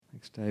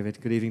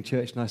David. Good evening,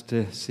 church. Nice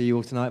to see you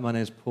all tonight. My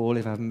name is Paul,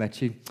 if I haven't met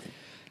you.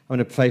 I'm going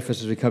to pray for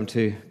us as we come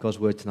to God's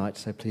Word tonight,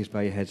 so please bow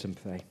your heads and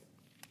pray.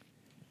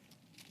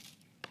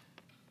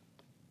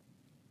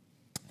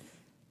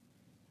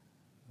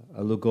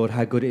 Oh, Lord God,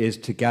 how good it is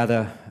to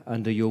gather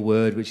under your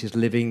Word, which is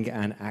living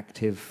and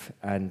active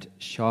and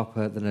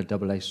sharper than a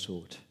double-edged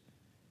sword.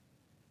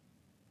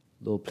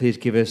 Lord, please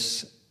give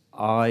us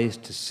eyes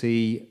to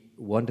see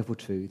wonderful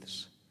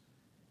truths,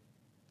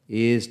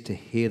 ears to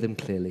hear them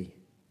clearly.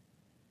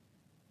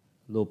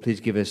 Lord, please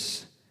give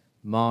us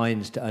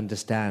minds to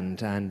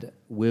understand and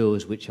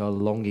wills which are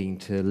longing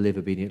to live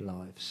obedient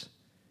lives.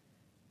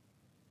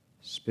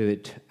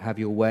 Spirit, have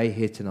your way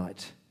here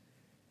tonight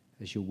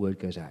as your word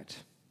goes out.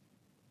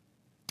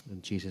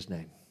 In Jesus'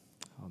 name,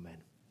 amen.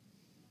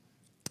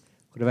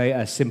 I've got a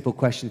very simple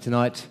question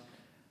tonight.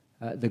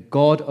 The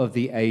God of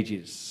the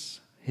ages.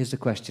 Here's the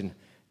question.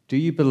 Do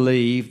you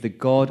believe the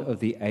God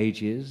of the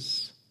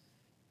ages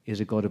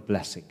is a God of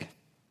blessing?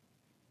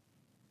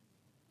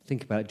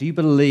 Think about it. Do you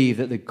believe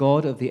that the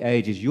God of the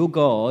ages, your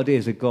God,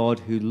 is a God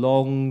who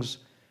longs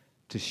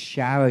to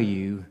shower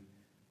you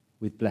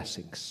with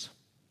blessings?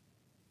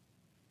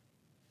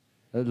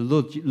 The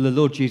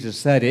Lord Jesus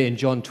said it in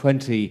John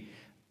 20,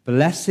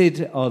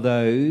 "Blessed are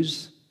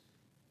those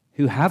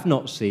who have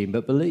not seen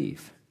but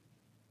believe."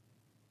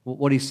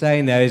 What he's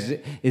saying there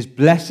is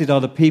blessed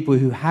are the people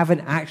who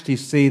haven't actually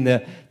seen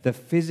the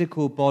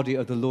physical body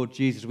of the Lord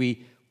Jesus.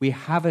 We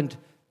haven't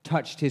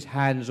touched his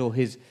hands or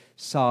his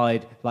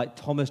side like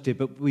Thomas did,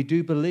 but we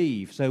do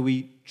believe. So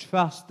we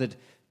trust that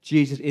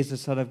Jesus is the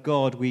Son of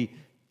God. We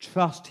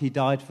trust he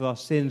died for our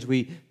sins.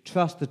 We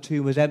trust the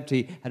tomb was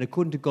empty. And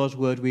according to God's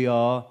word,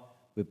 we're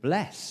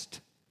blessed.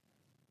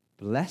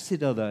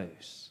 Blessed are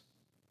those.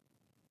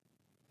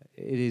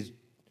 It is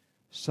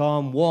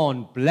Psalm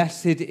 1,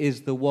 blessed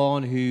is the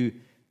one who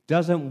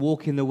doesn't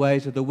walk in the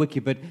ways of the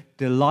wicked, but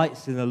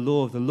delights in the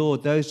law of the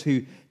Lord. Those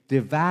who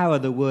devour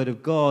the word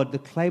of God. The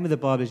claim of the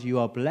Bible is you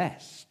are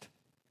blessed.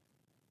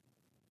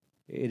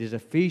 It is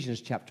Ephesians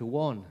chapter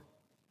 1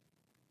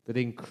 that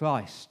in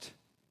Christ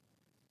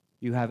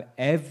you have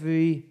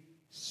every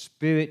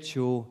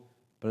spiritual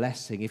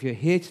blessing. If you're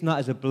here tonight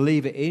as a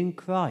believer in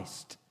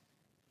Christ,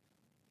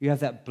 you have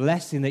that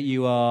blessing that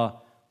you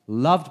are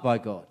loved by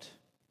God,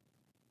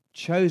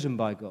 chosen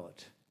by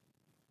God,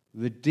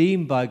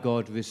 redeemed by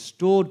God,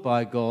 restored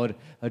by God,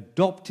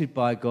 adopted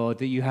by God,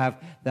 that you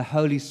have the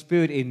Holy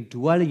Spirit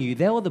indwelling you.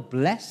 They're all the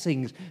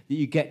blessings that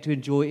you get to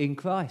enjoy in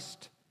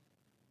Christ.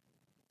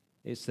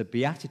 It's the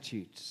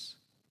Beatitudes.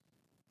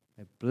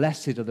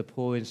 Blessed are the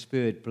poor in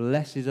spirit,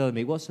 blessed are the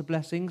meek. What's the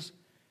blessings?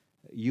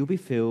 You'll be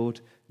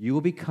filled, you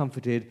will be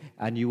comforted,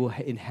 and you will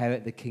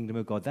inherit the kingdom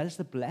of God. That is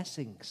the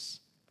blessings.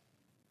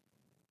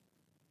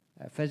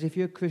 Friends, if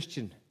you're a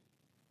Christian,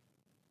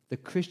 the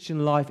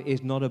Christian life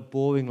is not a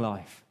boring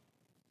life.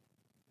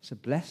 It's a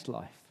blessed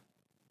life.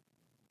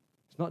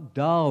 It's not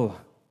dull.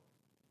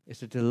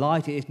 It's a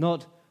delight. It's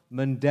not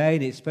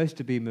mundane. It's supposed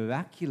to be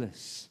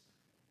miraculous.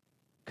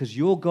 Because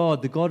your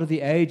God, the God of the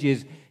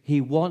ages,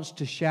 he wants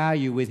to shower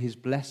you with his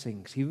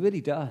blessings. He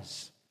really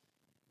does.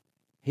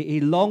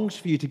 He longs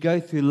for you to go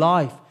through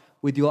life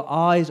with your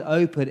eyes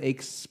open,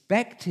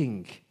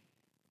 expecting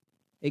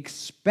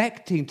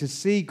to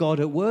see God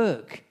at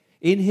work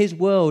in his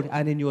world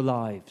and in your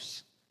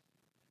lives.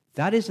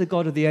 That is the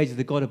God of the ages,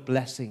 the God of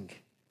blessing.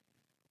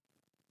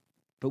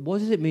 But what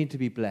does it mean to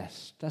be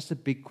blessed? That's the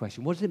big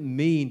question. What does it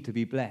mean to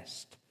be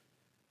blessed?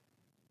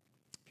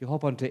 If you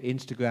hop onto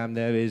Instagram,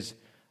 there is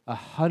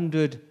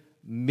 100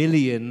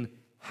 million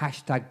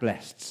hashtag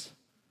blessed.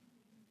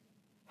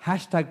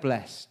 Hashtag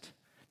blessed.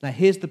 Now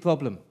here's the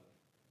problem.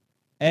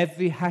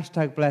 Every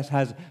hashtag blessed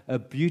has a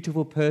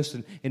beautiful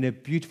person in a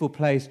beautiful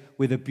place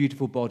with a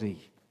beautiful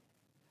body.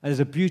 And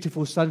there's a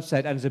beautiful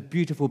sunset and there's a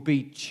beautiful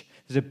beach.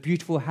 There's a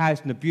beautiful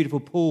house and a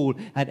beautiful pool,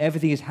 and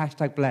everything is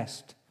hashtag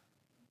blessed.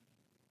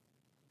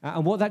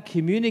 And what that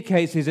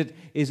communicates is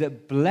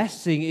that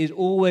blessing is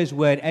always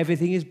when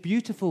everything is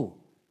beautiful.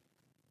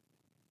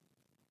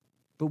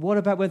 But what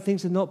about when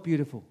things are not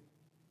beautiful?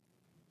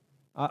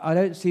 I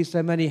don't see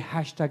so many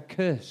hashtag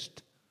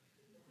cursed.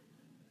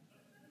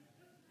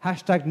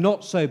 Hashtag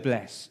not so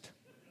blessed.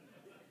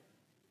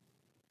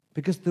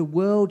 Because the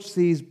world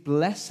sees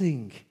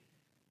blessing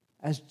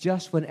as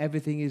just when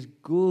everything is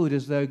good,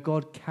 as though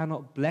God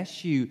cannot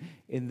bless you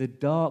in the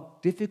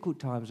dark, difficult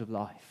times of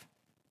life.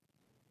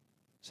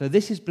 So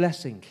this is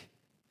blessing.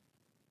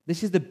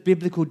 This is the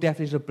biblical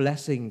definition of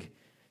blessing.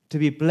 To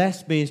be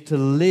blessed means to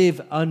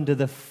live under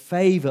the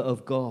favor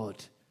of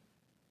God.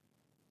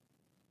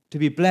 To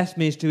be blessed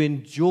means to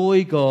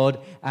enjoy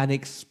God and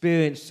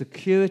experience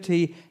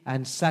security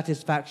and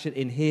satisfaction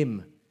in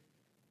him.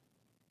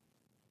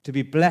 To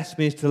be blessed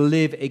means to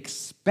live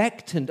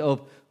expectant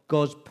of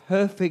God's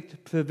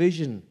perfect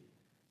provision,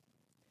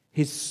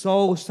 his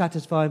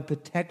soul-satisfying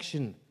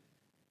protection,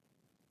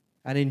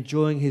 and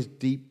enjoying his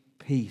deep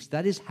peace.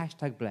 That is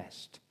hashtag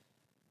blessed.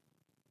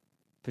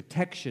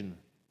 Protection,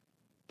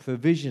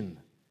 provision,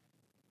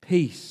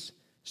 peace,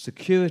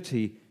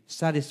 security,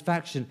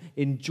 satisfaction,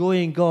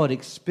 enjoying God,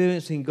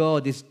 experiencing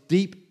God, this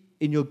deep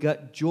in your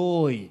gut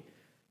joy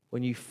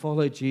when you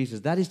follow Jesus.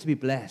 That is to be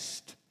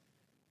blessed.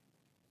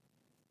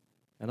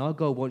 And our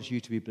God wants you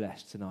to be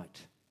blessed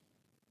tonight.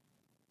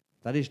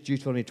 That is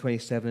Deuteronomy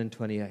 27 and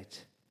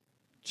 28.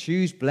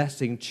 Choose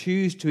blessing.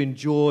 Choose to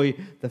enjoy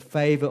the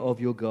favor of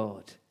your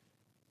God.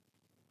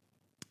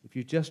 If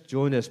you just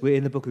joined us, we're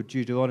in the book of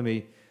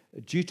Deuteronomy.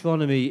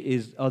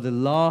 Deuteronomy are the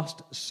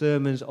last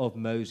sermons of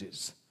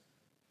Moses.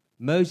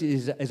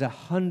 Moses is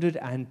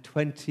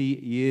 120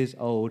 years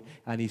old,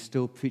 and he's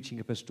still preaching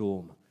up a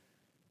storm.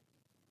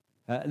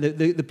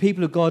 The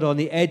people of God are on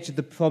the edge of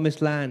the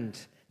promised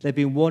land. They've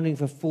been wandering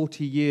for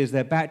 40 years.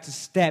 They're about to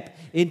step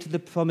into the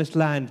promised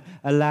land,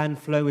 a land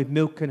flowing with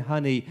milk and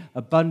honey,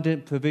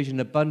 abundant provision,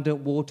 abundant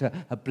water,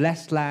 a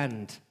blessed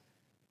land.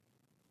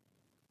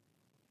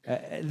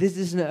 This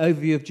is an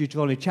overview of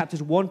Deuteronomy.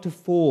 Chapters 1 to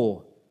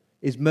 4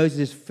 is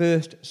Moses'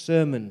 first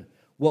sermon,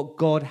 what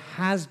God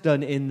has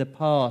done in the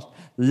past,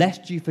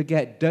 lest you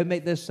forget. Don't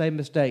make those same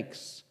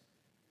mistakes.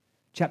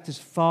 Chapters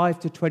 5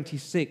 to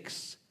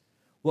 26,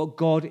 what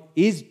God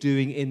is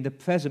doing in the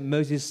present,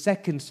 Moses'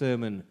 second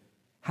sermon,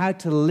 how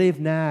to live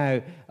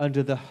now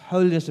under the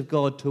holiness of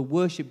God, to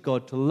worship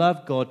God, to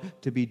love God,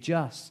 to be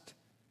just.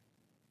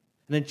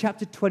 And then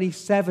chapter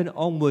 27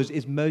 onwards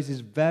is Moses'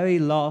 very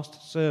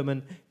last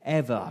sermon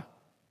ever.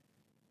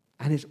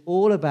 And it's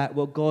all about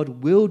what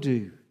God will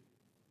do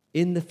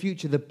in the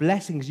future, the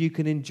blessings you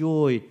can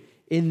enjoy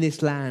in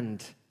this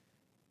land,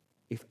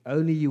 if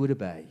only you would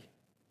obey.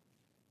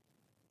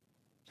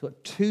 So,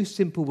 two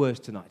simple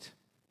words tonight: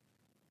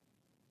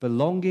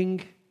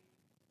 belonging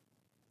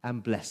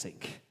and blessing.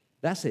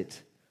 That's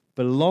it.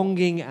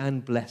 Belonging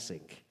and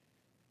blessing.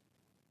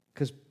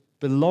 Because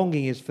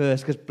belonging is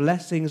first, because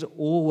blessings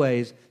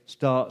always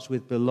starts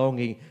with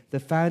belonging. The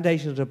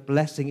foundations of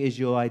blessing is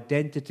your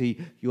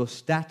identity, your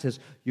status,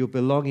 your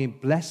belonging.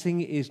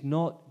 Blessing is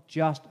not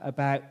just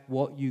about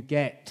what you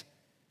get.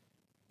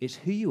 It's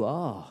who you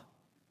are.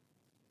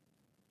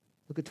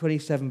 Look at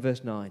 27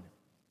 verse 9.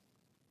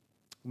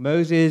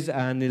 Moses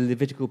and the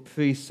Levitical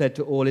priests said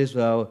to all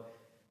Israel,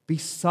 "Be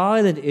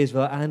silent,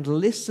 Israel, and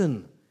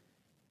listen.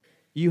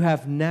 You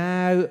have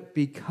now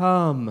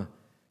become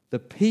the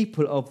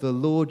people of the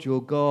Lord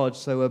your God,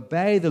 so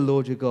obey the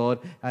Lord your God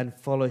and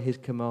follow his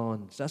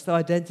commands." That's their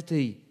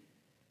identity.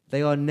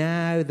 They are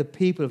now the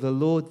people of the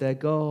Lord their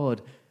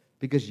God,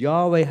 because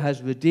Yahweh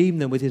has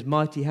redeemed them with his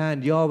mighty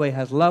hand. Yahweh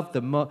has loved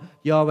them.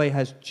 Yahweh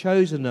has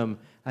chosen them.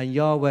 And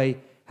Yahweh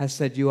has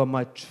said, "You are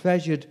my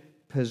treasured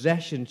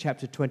possession,"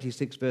 chapter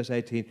 26, verse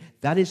 18.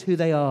 That is who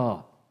they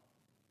are.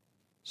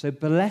 So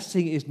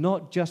blessing is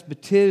not just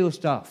material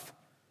stuff.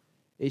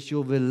 It's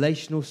your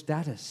relational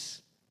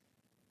status.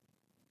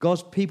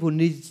 God's people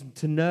need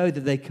to know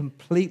that they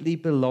completely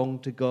belong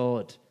to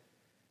God.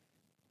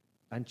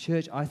 And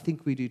church, I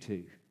think we do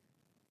too.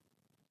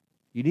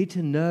 You need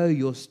to know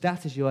your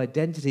status, your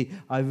identity.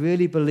 I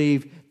really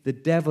believe the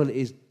devil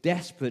is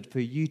desperate for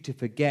you to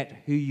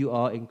forget who you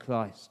are in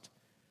Christ.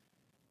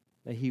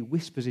 That he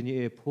whispers in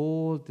your ear,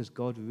 "Paul, does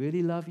God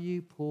really love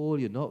you? Paul,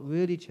 you're not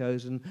really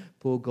chosen.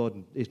 Paul,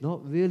 God is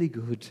not really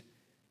good."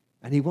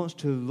 And he wants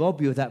to rob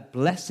you of that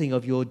blessing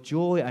of your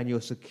joy and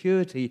your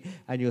security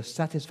and your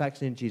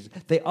satisfaction in Jesus.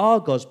 They are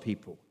God's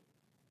people.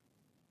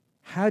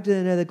 How do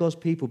they know they're God's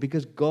people?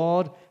 Because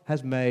God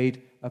has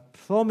made a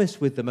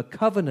promise with them, a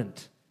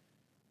covenant.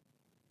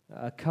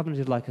 A covenant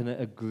is like an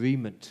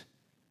agreement,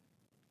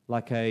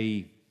 like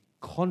a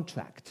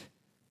contract.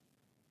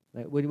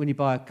 When you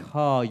buy a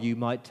car, you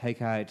might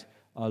take out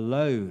a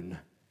loan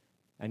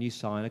and you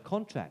sign a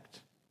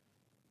contract.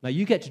 Now,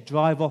 you get to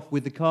drive off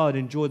with the car and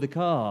enjoy the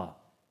car.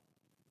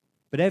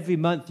 But every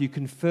month you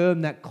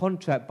confirm that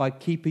contract by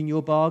keeping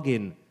your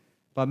bargain,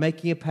 by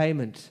making a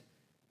payment,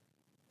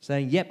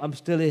 saying, "Yep, I'm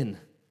still in."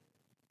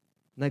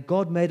 Now,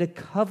 God made a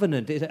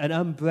covenant. It's an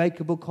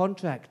unbreakable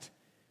contract.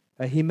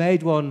 He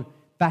made one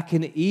back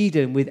in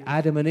Eden with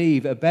Adam and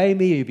Eve. "Obey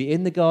me, you'll be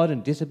in the garden.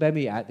 Disobey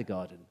me, out the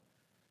garden."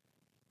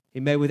 He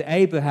made with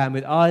Abraham,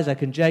 with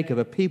Isaac and Jacob,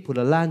 a people,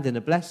 a land, and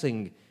a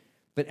blessing.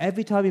 But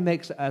every time he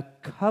makes a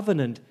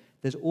covenant,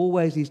 there's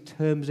always these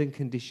terms and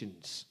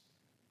conditions.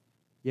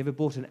 You ever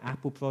bought an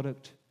Apple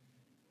product?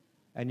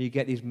 And you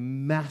get these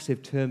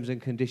massive terms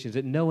and conditions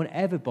that no one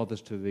ever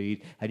bothers to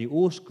read, and you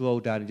all scroll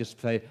down and just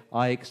say,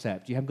 "I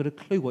accept." You haven't got a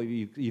clue what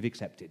you've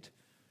accepted.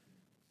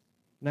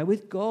 Now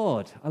with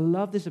God, I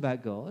love this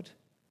about God.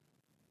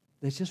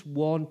 There's just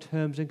one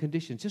terms and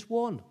conditions. Just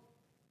one.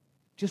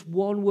 Just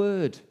one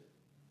word.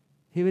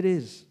 Here it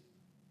is.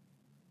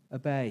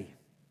 Obey.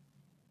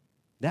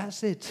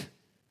 That's it.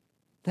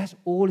 That's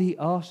all he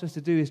asks us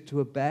to do, is to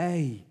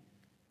obey.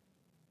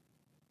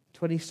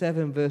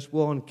 27 verse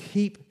 1,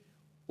 keep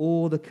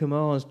all the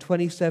commands.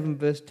 27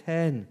 verse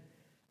 10,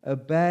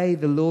 obey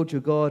the Lord your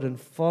God and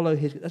follow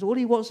his. That's all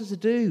he wants us to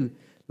do.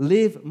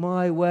 Live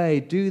my way,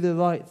 do the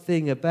right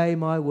thing, obey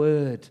my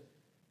word.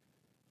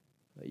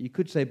 You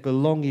could say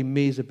belonging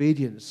means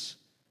obedience.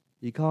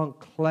 You can't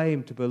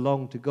claim to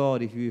belong to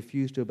God if you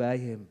refuse to obey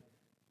him.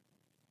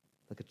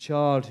 Like a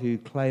child who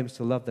claims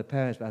to love their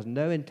parents but has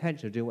no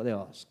intention of doing what they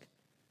ask.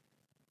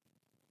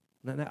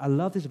 Now, I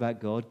love this about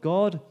God.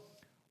 God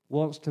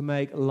wants to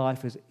make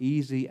life as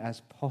easy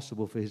as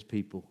possible for his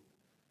people.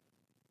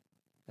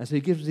 And so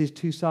he gives us these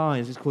two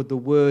signs. It's called the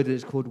word and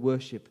it's called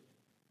worship.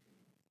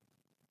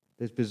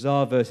 There's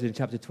bizarre verses in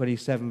chapter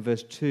 27,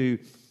 verse 2.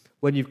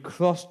 When you've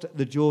crossed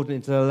the Jordan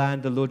into the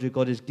land the Lord your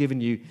God has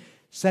given you,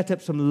 set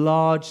up some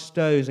large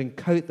stones and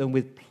coat them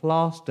with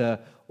plaster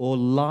or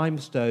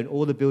limestone.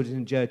 All the buildings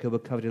in Jericho were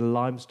covered in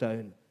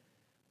limestone.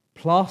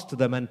 Plaster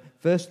them, and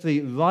verse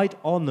 3, write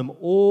on them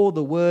all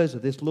the words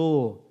of this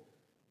law.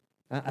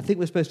 I think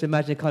we're supposed to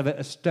imagine kind of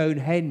a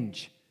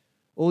Stonehenge.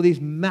 All these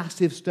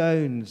massive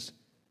stones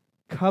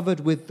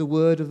covered with the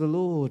word of the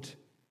Lord.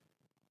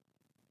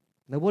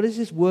 Now, what is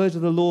this words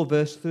of the law,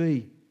 verse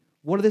 3?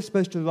 What are they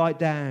supposed to write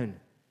down?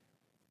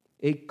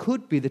 It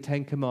could be the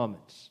Ten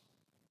Commandments.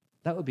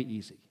 That would be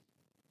easy.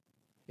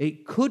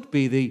 It could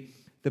be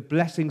the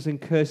blessings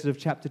and curses of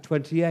chapter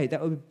 28.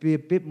 That would be a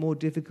bit more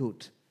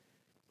difficult.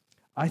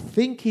 I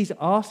think he's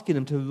asking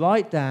them to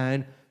write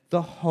down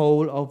the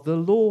whole of the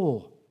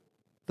law,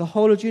 the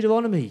whole of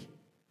Deuteronomy.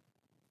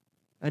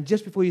 And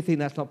just before you think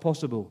that's not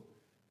possible,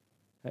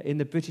 in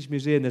the British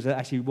Museum there's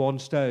actually one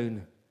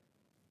stone,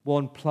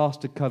 one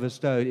plaster-covered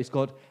stone. It's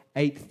got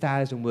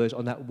 8,000 words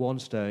on that one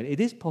stone. It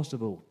is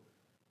possible.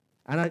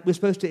 And we're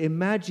supposed to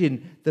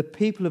imagine the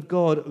people of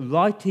God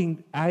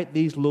writing out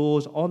these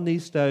laws on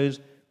these stones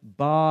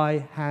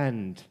by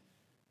hand.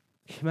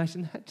 Can you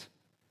imagine that?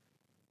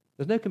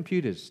 There's no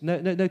computers,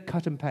 no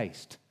cut and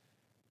paste,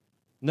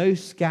 no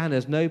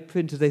scanners, no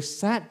printers. They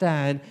sat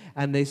down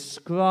and they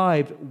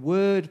scribed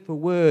word for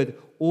word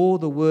all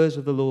the words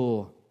of the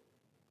law.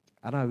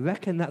 And I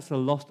reckon that's a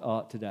lost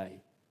art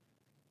today.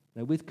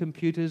 Now, with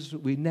computers,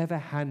 we never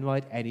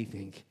handwrite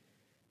anything.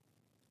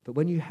 But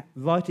when you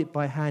write it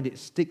by hand, it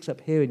sticks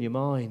up here in your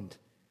mind.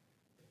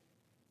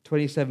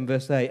 27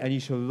 verse 8, and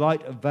you shall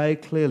write very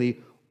clearly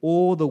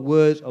all the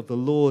words of the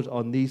Lord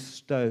on these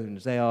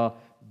stones. They are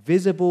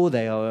visible,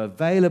 they are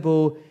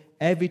available.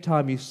 Every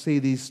time you see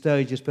these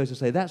stones, you're supposed to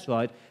say, that's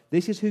right,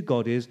 this is who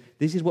God is,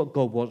 this is what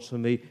God wants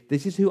from me,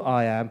 this is who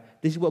I am,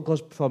 this is what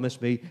God's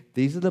promised me,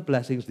 these are the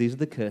blessings, these are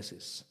the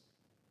curses.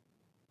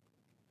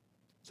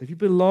 So if you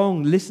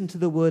belong, listen to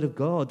the word of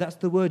God. That's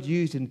the word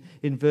used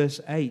in verse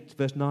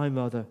 9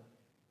 rather.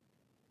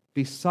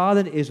 Be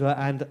silent, Israel,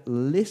 and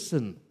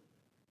listen.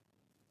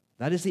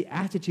 That is the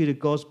attitude of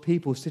God's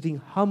people, sitting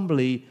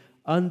humbly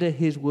under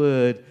his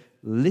word,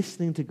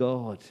 listening to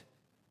God.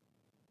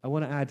 I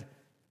want to add,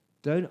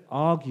 don't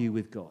argue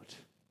with God.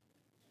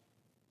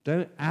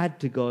 Don't add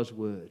to God's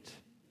word.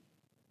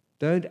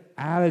 Don't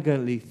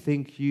arrogantly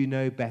think you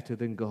know better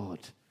than God.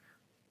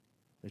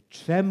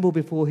 Tremble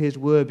before his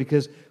word,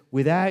 because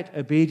without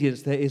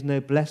obedience there is no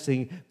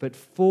blessing, but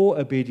for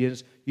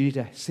obedience you need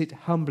to sit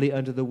humbly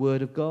under the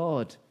word of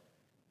God.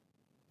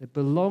 The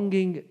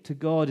belonging to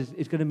God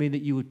is going to mean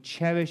that you will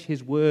cherish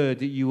his word,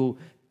 that you will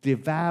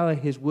devour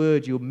his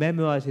word, you'll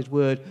memorize his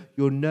word,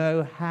 you'll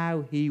know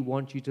how he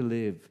wants you to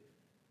live.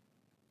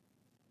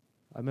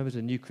 I remember as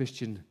a new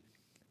Christian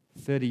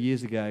 30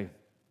 years ago,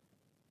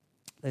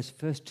 those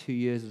first 2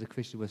 years as a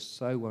Christian were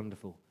so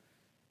wonderful.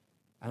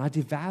 And I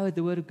devoured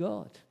the word of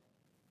God.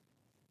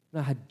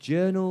 And I had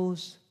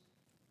journals,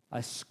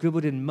 I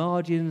scribbled in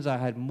margins, I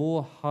had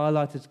more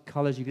highlighted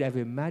colors you could ever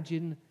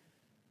imagine.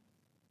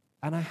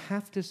 And I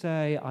have to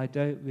say, I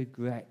don't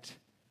regret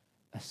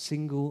a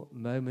single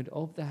moment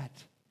of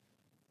that.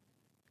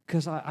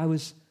 Because I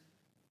was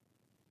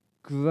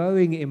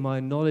growing in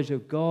my knowledge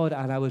of God,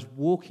 and I was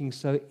walking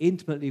so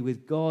intimately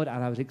with God,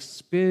 and I was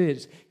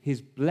experiencing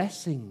his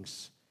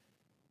blessings,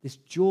 this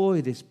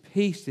joy, this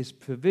peace, this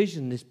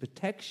provision, this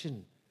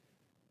protection.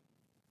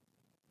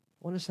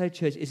 I want to say,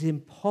 church, it's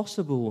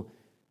impossible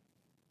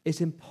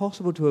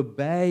to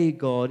obey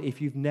God if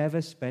you've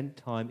never spent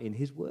time in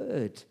his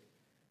word.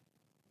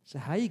 So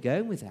how are you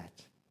going with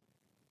that?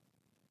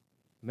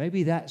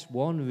 Maybe that's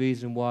one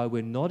reason why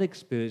we're not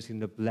experiencing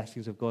the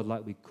blessings of God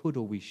like we could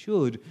or we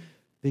should,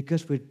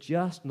 because we're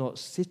just not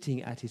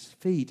sitting at his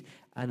feet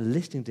and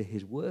listening to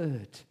his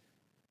word.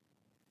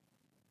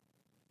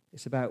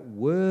 It's about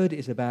word,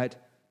 it's about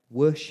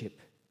worship.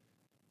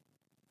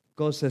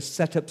 God says,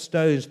 set up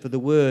stones for the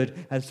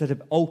word and set up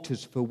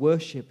altars for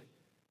worship.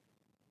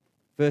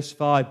 Verse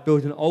 5,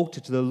 build an altar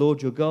to the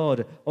Lord your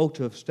God,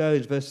 altar of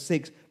stones. Verse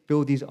 6,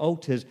 build these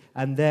altars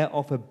and there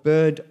offer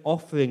burnt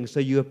offerings. So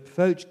you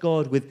approach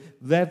God with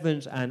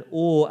reverence and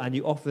awe, and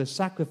you offer a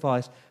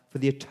sacrifice for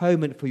the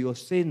atonement for your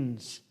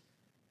sins.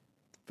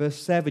 Verse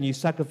 7, you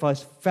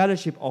sacrifice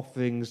fellowship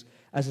offerings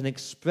as an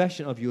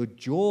expression of your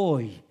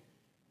joy.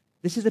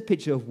 This is a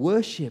picture of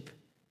worship.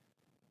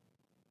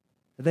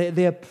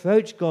 They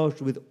approach God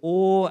with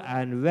awe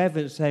and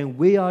reverence, saying,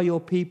 we are your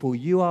people,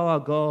 you are our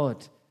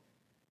God.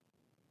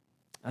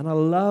 And I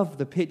love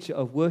the picture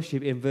of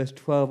worship in verse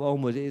 12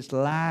 onwards. It's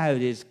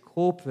loud, it's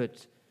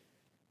corporate.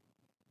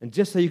 And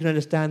just so you can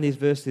understand these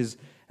verses,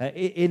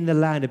 in the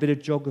land, a bit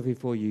of geography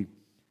for you.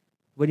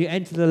 When you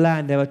enter the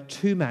land, there are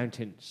two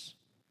mountains.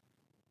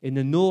 In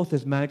the north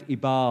is Mount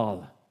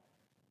Ebal,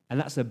 and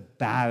that's a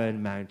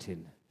barren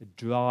mountain, a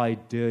dry,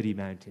 dirty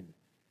mountain.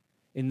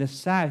 In the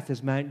south,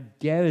 there's Mount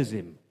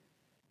Gerizim.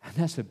 And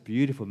that's a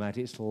beautiful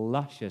mountain. It's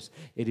luscious.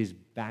 It is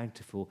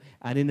bountiful.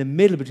 And in the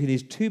middle between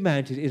these two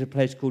mountains is a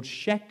place called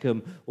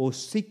Shechem or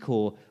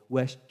Sychar,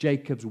 where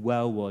Jacob's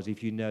well was,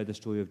 if you know the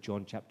story of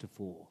John chapter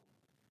 4.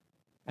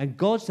 And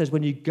God says,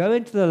 when you go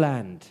into the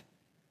land,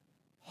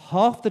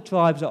 half the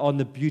tribes are on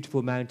the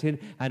beautiful mountain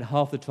and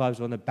half the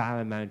tribes are on the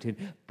barren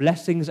mountain.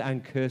 Blessings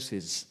and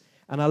curses.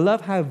 And I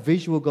love how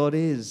visual God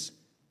is.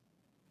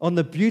 On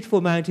the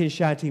beautiful mountain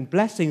shouting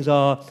blessings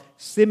are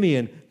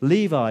Simeon,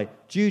 Levi,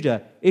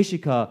 Judah,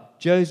 Issachar,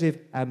 Joseph,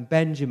 and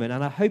Benjamin.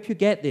 And I hope you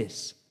get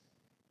this.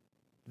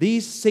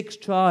 These 6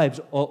 tribes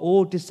are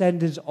all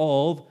descendants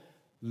of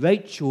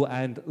Rachel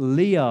and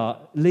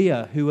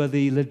Leah, who are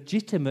the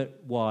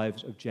legitimate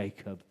wives of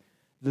Jacob.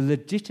 The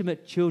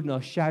legitimate children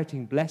are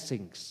shouting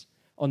blessings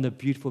on the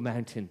beautiful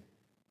mountain.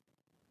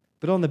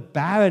 But on the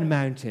barren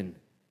mountain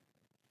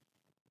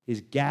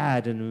is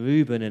Gad and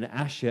Reuben and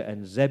Asher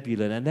and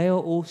Zebulun, and they are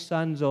all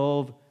sons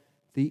of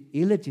the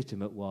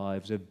illegitimate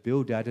wives of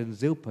Bildad and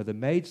Zilpah, the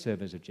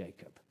maidservants of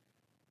Jacob.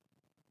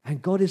 And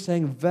God is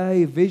saying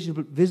very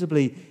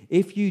visibly,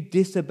 if you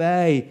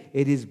disobey,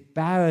 it is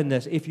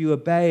barrenness. If you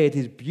obey, it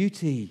is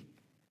beauty.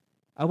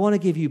 I want to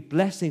give you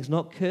blessings,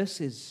 not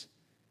curses.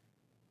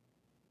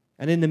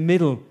 And in the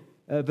middle,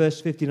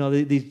 verse 15, are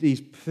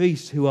these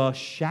priests who are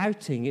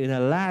shouting in a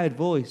loud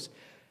voice,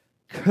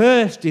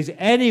 cursed is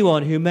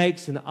anyone who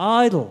makes an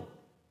idol.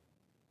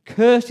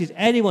 Cursed is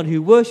anyone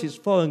who worships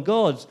foreign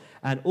gods.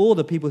 And all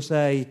the people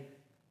say,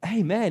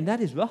 amen, that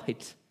is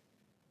right.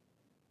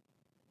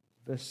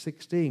 Verse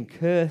 16,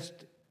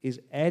 cursed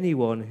is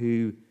anyone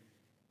who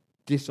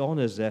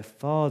dishonors their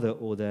father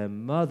or their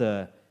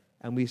mother.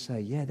 And we say,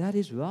 yeah, that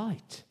is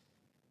right.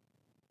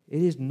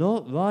 It is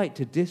not right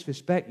to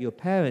disrespect your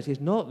parents.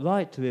 It's not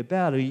right to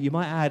rebel. You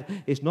might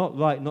add, it's not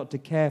right not to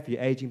care for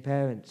your aging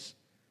parents.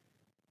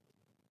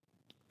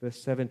 Verse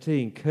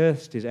 17,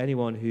 cursed is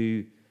anyone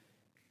who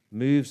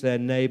moves their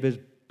neighbor's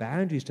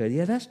boundaries.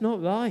 Yeah, that's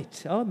not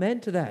right.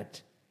 Amen to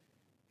that.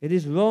 It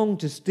is wrong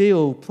to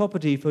steal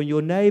property from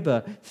your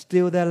neighbor,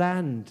 steal their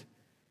land.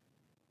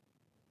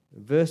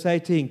 Verse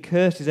 18,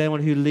 cursed is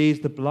anyone who leads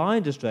the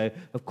blind astray.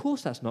 Of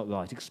course that's not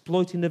right.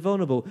 Exploiting the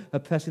vulnerable,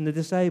 oppressing the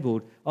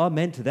disabled.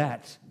 Amen to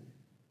that.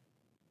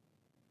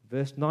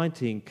 Verse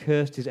 19,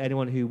 cursed is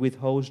anyone who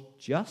withholds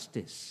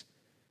justice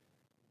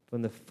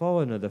from the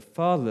foreigner, the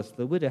fatherless,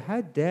 the widow. How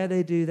dare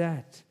they do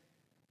that?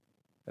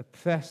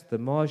 Oppress the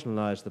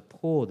marginalized, the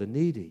poor, the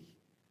needy.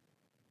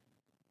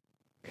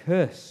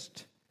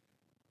 Cursed,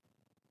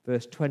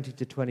 verse 20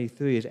 to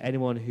 23, is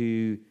anyone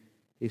who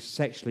is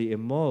sexually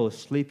immoral,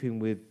 sleeping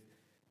with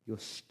your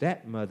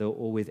stepmother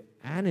or with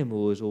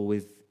animals or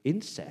with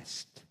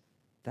incest.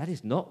 That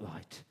is not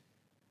right.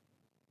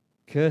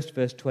 Cursed,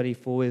 verse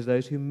 24, is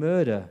those who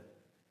murder.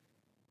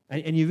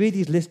 And you read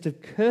these lists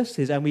of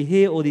curses and we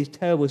hear all these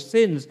terrible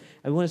sins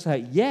and we want to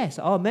say, yes,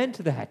 amen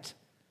to that.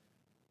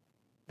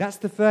 That's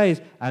the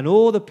phrase. And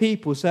all the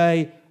people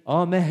say,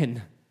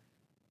 amen.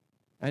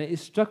 And it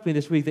struck me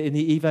this week that in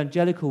the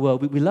evangelical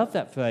world, we love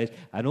that phrase.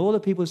 And all the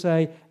people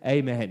say,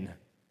 amen.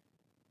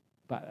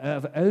 But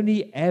I've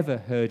only ever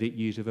heard it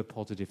used of a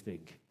positive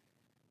thing.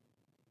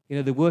 You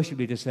know, the worship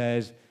leader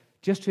says,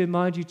 just to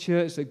remind you,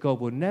 church, that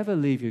God will never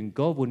leave you and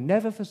God will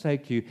never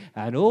forsake you.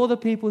 And all the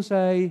people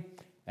say,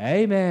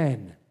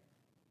 amen.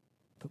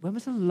 But when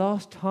was the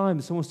last time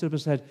someone stood up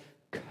and said,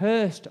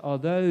 cursed are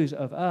those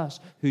of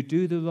us who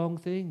do the wrong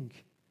thing?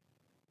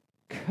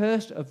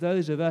 Cursed of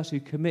those of us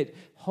who commit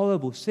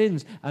horrible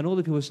sins. And all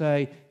the people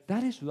say,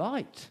 that is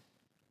right.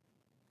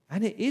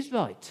 And it is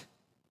right.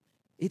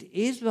 It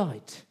is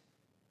right.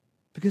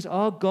 Because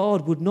our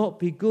God would not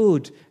be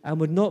good and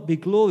would not be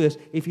glorious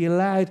if he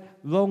allowed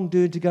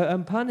wrongdoing to go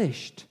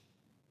unpunished.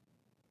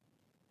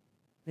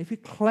 If you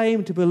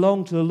claim to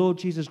belong to the Lord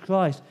Jesus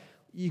Christ,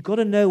 you've got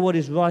to know what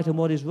is right and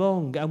what is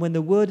wrong. And when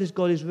the word of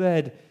God is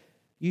read,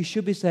 you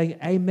should be saying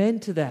amen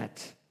to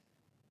that.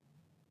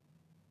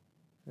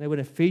 And when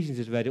Ephesians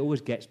is read, it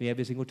always gets me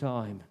every single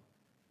time.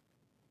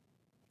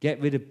 Get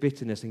rid of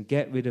bitterness and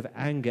get rid of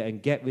anger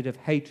and get rid of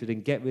hatred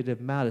and get rid of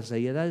malice.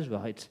 Say, yeah, that is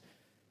right.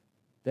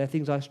 They're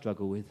things I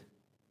struggle with.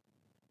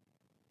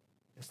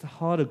 It's the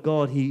heart of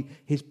God.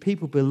 His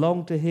people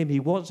belong to him. He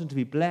wants them to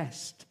be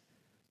blessed.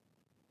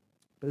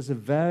 But there's a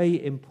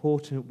very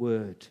important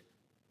word.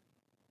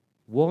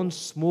 One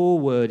small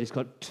word. It's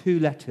got 2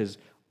 letters,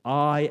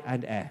 I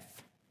and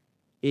F.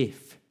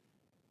 If.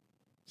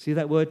 See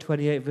that word,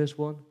 28 verse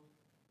 1?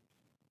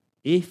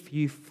 If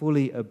you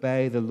fully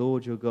obey the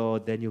Lord your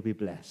God, then you'll be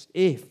blessed.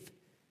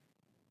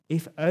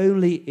 If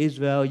only,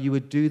 Israel, you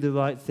would do the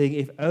right thing.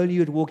 If only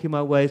you would walk in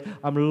my ways.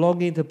 I'm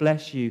longing to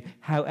bless you.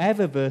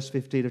 However, verse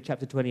 15 of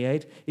chapter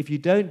 28, if you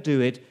don't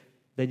do it,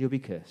 then you'll be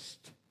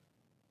cursed.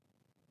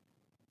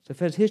 So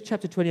friends, here's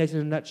chapter 28 in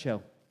a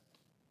nutshell.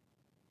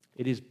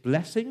 It is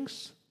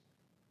blessings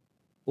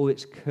or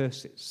it's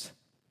curses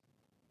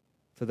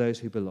for those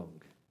who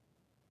belong.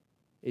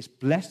 It's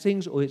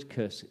blessings or it's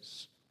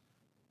curses.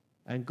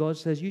 And God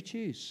says, you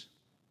choose.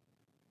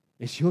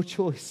 It's your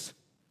choice.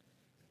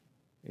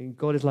 And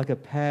God is like a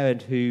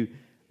parent who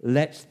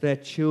lets their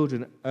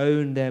children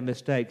own their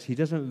mistakes. He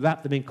doesn't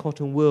wrap them in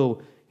cotton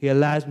wool. He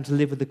allows them to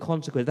live with the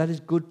consequence. That is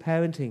good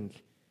parenting.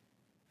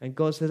 And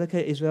God says,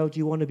 okay, Israel, do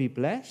you want to be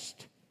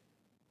blessed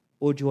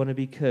or do you want to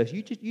be cursed?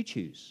 You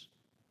choose.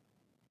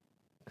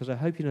 Because I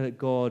hope you know that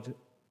God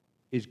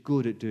is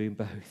good at doing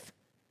both.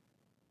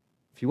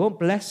 If you want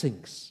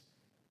blessings,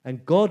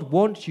 and God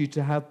wants you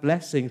to have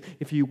blessings,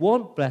 if you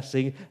want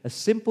blessing, a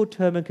simple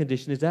term and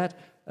condition is that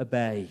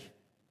obey.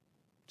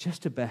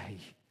 Just obey.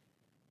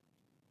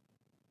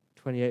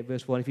 28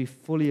 verse 1, if you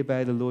fully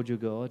obey the Lord your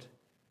God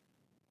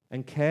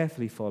and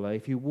carefully follow,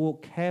 if you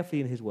walk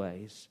carefully in his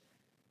ways,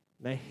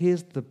 now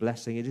here's the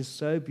blessing. It is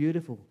so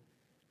beautiful.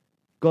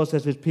 God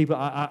says to his people,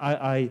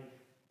 I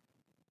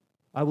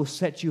will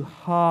set you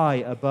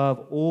high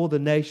above all the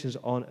nations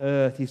on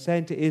earth. He's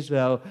saying to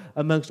Israel,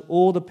 amongst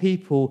all the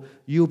people,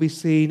 you'll be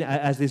seen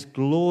as this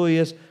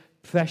glorious,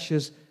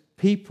 precious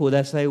people.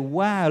 They'll say,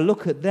 wow,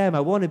 look at them.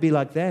 I want to be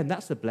like them.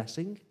 That's the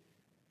blessing.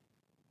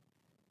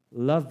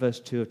 Love verse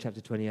 2 of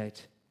chapter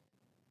 28.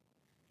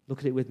 Look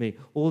at it with me.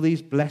 All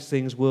these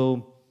blessings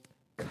will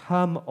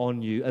come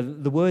on you.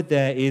 The word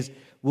there is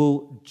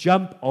will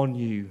jump on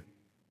you.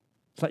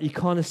 It's like you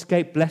can't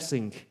escape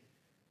blessing.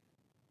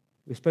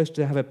 We're supposed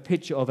to have a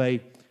picture of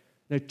a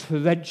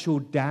torrential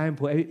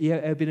downpour. Have you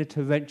ever been a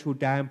torrential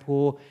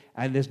downpour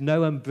and there's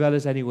no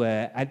umbrellas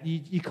anywhere and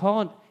you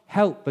can't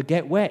help but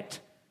get wet?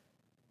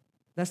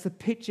 That's the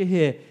picture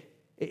here.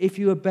 If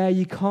you obey,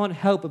 you can't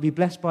help but be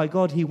blessed by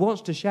God. He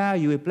wants to shower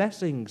you with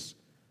blessings.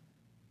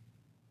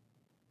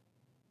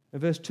 In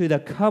verse 2, they'll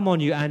come on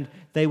you and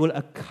they will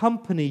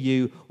accompany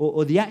you,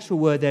 or the actual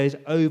word there is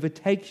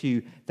overtake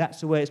you.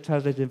 That's the way it's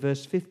translated in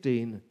verse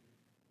 15.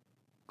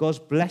 God's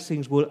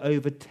blessings will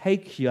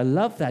overtake you. I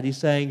love that. He's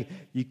saying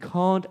you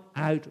can't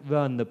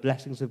outrun the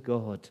blessings of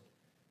God.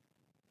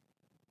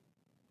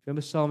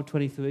 Remember Psalm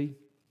 23?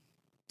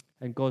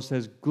 And God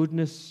says,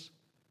 goodness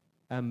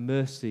and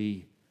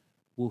mercy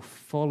will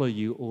follow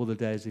you all the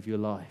days of your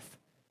life.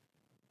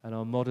 And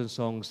our modern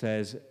song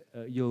says,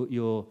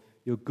 your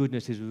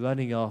goodness is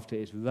running after,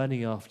 it's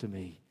running after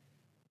me.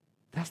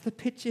 That's the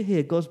picture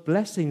here. God's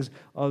blessings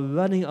are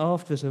running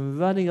after us and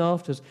running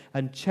after us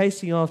and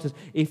chasing after us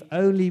if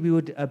only we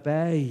would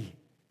obey.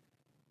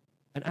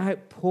 An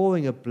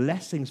outpouring of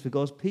blessings for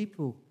God's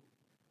people.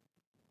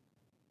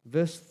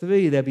 Verse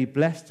 3, they'll be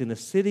blessed in the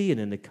city and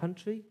in the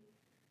country.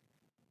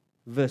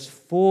 Verse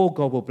 4,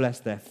 God will bless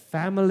their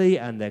family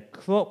and their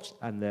crops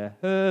and their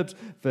herbs.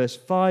 Verse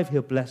 5,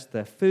 he'll bless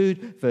their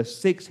food. Verse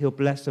 6, he'll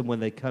bless them when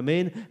they come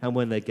in and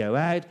when they go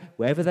out.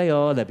 Wherever they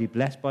are, they'll be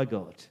blessed by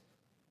God.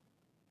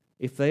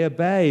 If they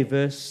obey,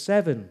 verse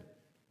 7,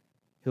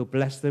 he'll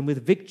bless them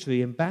with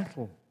victory in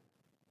battle.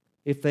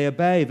 If they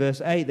obey,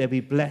 verse 8, they'll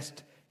be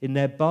blessed in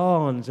their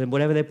barns and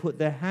whatever they put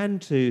their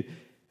hand to.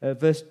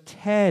 Verse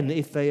 10,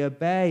 if they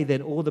obey,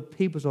 then all the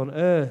peoples on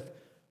earth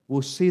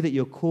will see that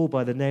you're called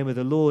by the name of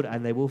the Lord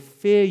and they will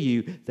fear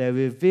you, they'll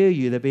revere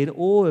you, they'll be in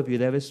awe of you,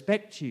 they'll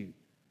respect you.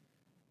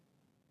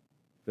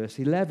 Verse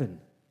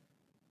 11,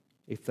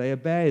 if they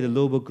obey, the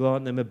Lord will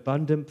grant them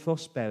abundant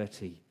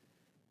prosperity,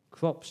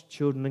 crops,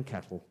 children, and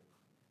cattle.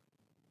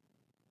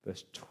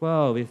 Verse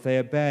 12, if they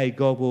obey,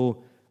 God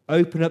will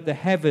open up the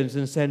heavens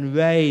and send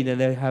rain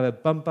and they'll have a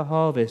bumper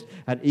harvest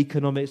and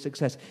economic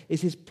success.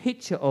 It's this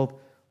picture of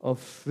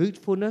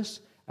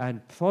fruitfulness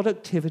and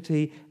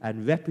productivity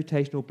and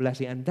reputational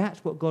blessing, and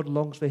that's what God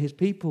longs for his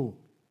people.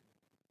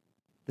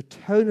 The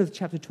tone of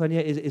chapter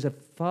 28 is a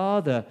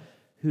father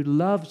who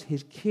loves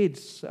his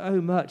kids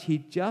so much, he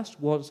just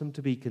wants them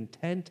to be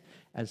content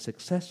and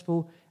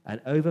successful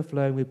and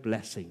overflowing with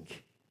blessing.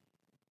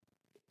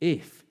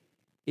 If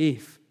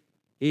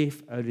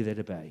only they'd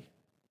obey.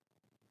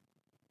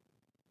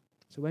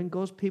 So when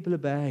God's people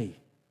obey,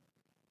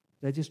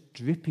 they're just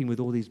dripping with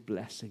all these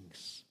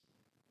blessings.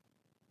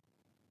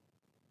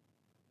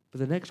 But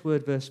the next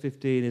word, verse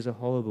 15, is a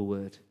horrible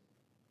word.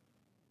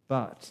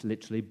 But,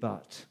 literally,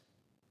 but.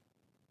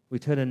 We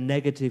turn a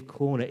negative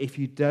corner. If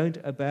you don't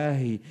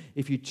obey,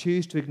 if you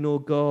choose to ignore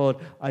God,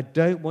 I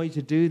don't want you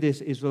to do this,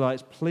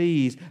 Israelites,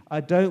 please.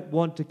 I don't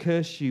want to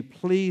curse you.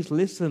 Please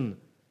listen.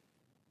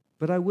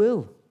 But I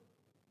will.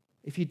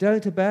 If you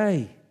don't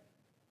obey,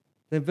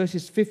 then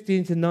verses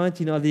 15 to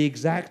 19 are the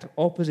exact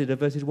opposite of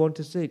verses 1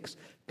 to 6.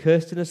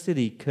 Cursed in a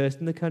city, cursed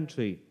in the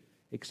country,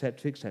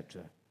 etc.,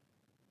 etc.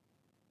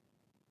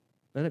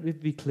 Now let me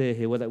be clear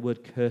here what that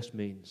word cursed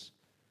means.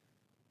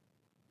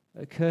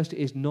 Cursed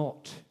is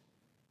not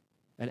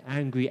an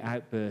angry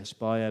outburst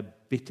by a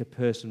bitter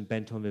person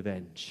bent on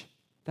revenge.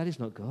 That is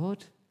not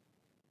God.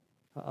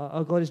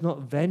 Our God is not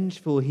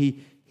vengeful.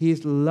 He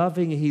is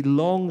loving. He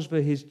longs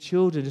for his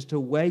children just to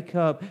wake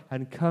up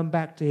and come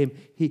back to him.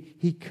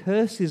 He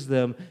curses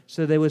them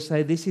so they will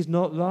say, this is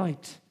not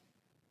right.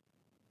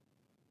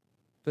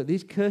 But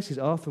these curses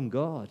are from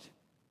God.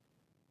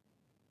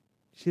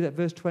 See that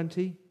verse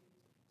 20?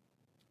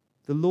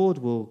 The Lord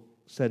will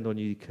send on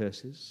you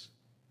curses.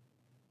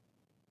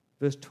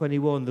 Verse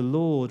 21, the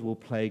Lord will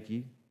plague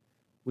you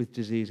with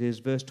diseases.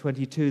 Verse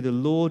 22, the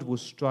Lord will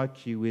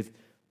strike you with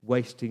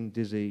wasting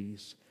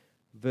disease.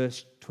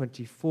 Verse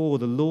 24,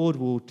 the Lord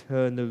will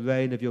turn the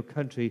rain of your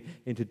country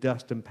into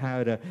dust and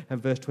powder.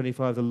 And verse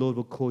 25, the Lord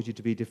will cause you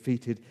to be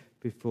defeated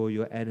before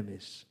your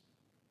enemies.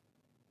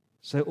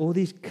 So all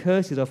these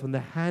curses are from the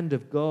hand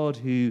of God,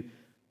 who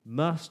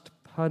must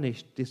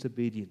punish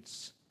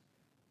disobedience.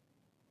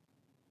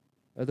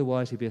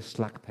 Otherwise, he'd be a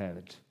slack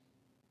parent.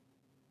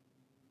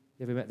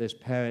 You ever met those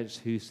parents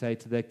who say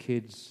to their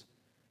kids,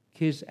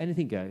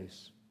 anything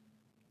goes.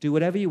 Do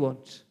whatever you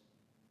want.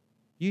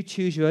 You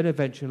choose your own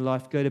adventure in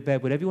life. Go to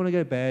bed whenever you want to go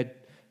to bed.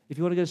 If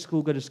you want to go to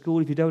school, go to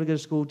school. If you don't want to go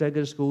to school, don't go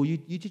to school. You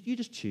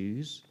just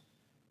choose.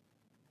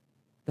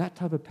 That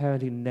type of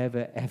parenting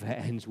never, ever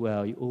ends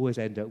well. You always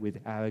end up with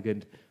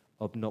arrogant,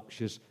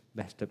 obnoxious,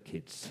 messed up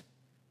kids.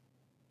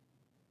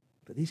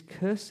 But these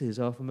curses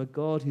are from a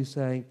God who's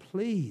saying,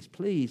 please,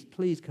 please,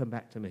 please come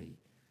back to me.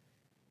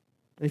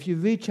 And if you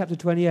read chapter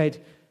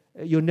 28,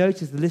 you'll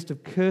notice the list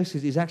of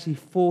curses is actually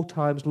 4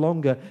 times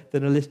longer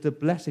than a list of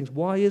blessings.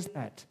 Why is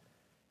that?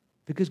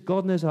 Because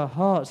God knows our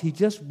hearts. He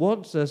just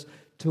wants us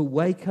to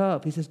wake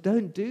up. He says,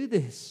 don't do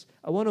this.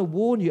 I want to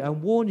warn you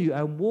and warn you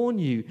and warn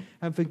you.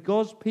 And for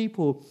God's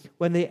people,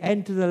 when they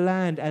enter the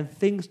land and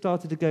things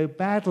started to go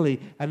badly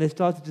and they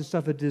started to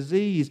suffer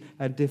disease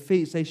and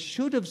defeats, they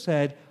should have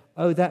said,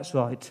 oh, that's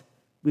right,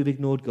 we've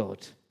ignored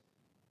God.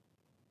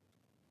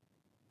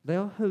 They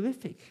are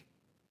horrific.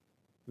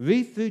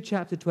 Read through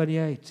chapter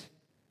 28.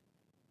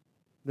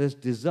 There's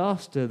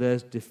disaster,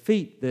 there's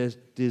defeat, there's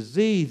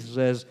disease,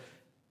 there's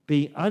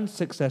being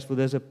unsuccessful,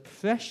 there's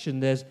oppression,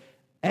 there's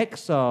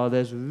exile,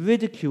 there's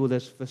ridicule,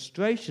 there's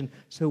frustration.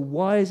 So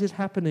why is this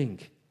happening?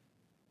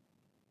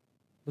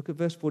 Look at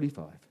verse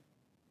 45.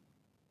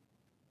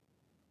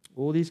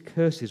 All these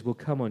curses will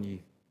come on you.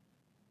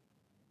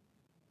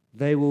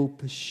 They will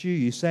pursue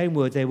you. Same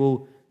word, they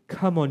will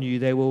come on you,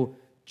 they will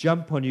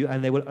jump on you,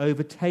 and they will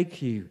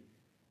overtake you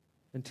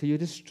until you're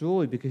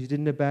destroyed because you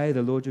didn't obey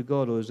the Lord your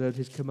God or observe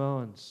his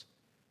commands.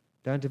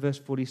 Down to verse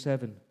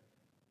 47.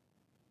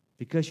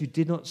 Because you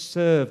did not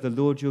serve the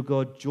Lord your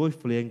God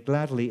joyfully and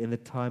gladly in the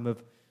time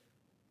of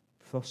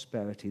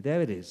prosperity.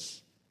 There it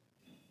is.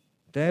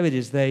 There it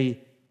is. They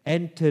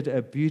entered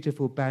a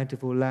beautiful,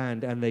 bountiful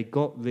land and they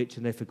got rich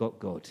and they forgot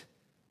God.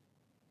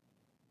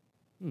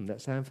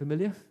 That sound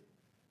familiar?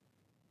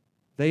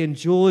 They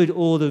enjoyed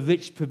all the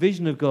rich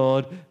provision of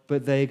God,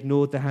 but they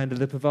ignored the hand of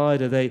the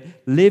provider. They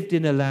lived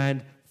in a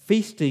land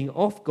feasting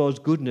off God's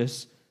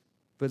goodness,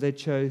 but they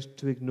chose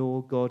to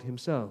ignore God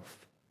himself.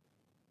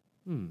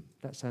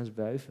 That sounds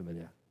very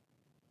familiar.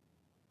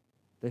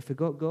 They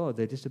forgot God.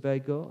 They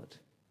disobeyed God.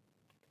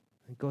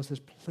 And God says,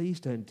 please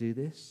don't do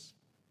this.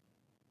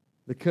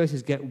 The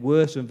curses get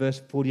worse from verse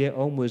 48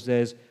 onwards.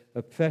 There's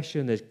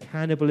oppression, there's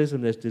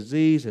cannibalism, there's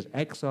disease, there's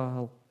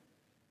exile.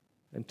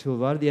 Until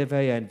right at the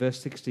very end, verse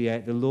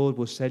 68, the Lord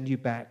will send you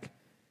back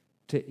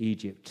to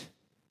Egypt.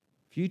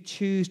 If you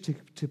choose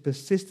to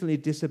persistently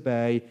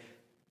disobey,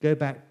 go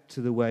back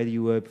to the way that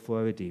you were before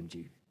I redeemed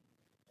you.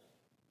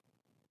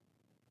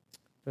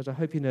 But I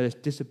hope you know this,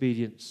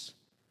 disobedience,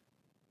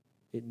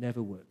 it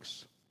never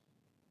works.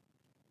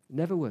 It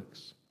never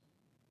works.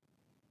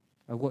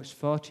 I've watched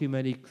far too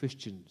many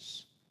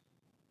Christians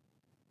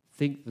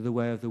think that the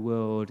way of the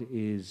world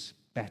is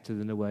better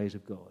than the ways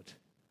of God.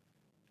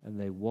 And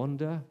they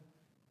wander,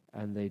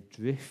 and they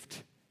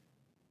drift,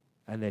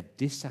 and they're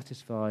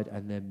dissatisfied,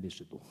 and they're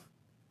miserable.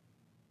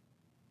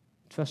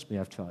 Trust me,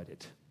 I've tried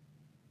it.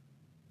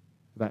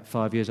 About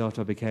 5 years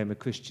after I became a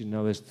Christian,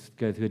 I was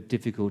going through a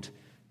difficult,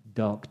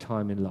 dark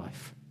time in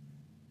life.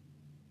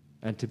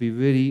 And to be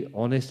really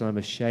honest, and I'm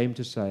ashamed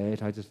to say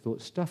it, I just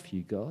thought, stuff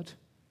you, God.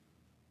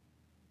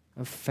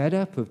 I'm fed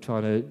up of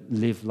trying to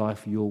live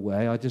life your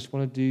way. I just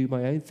want to do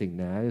my own thing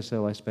now.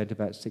 So I spent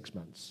about 6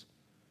 months.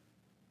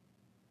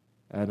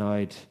 And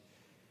I'd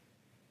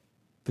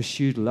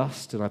pursued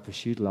lust, and I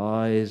pursued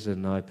lies,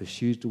 and I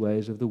pursued the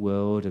ways of the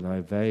world, and I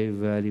very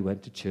rarely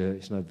went to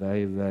church, and I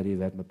very rarely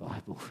read my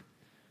Bible.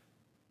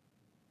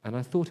 And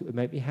I thought it would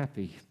make me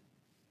happy.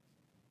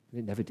 And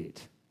it never did.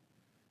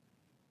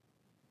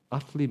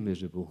 Utterly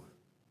miserable,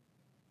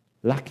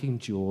 lacking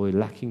joy,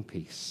 lacking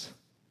peace.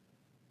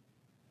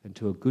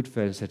 Until a good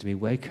friend said to me,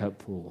 wake up,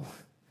 Paul.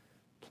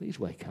 Please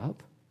wake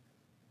up.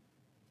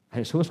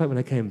 And it's almost like when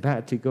I came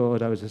back to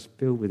God, I was just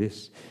filled with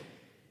this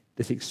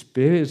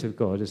experience of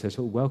God. It says,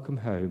 welcome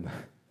home.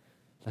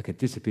 Like a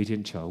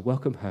disobedient child,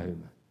 welcome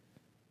home.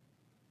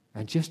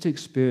 And just to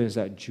experience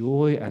that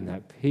joy and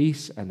that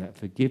peace and that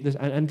forgiveness.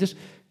 And just,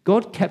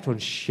 God kept on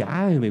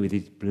showering me with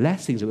these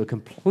blessings that were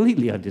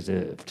completely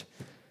undeserved.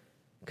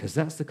 Because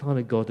that's the kind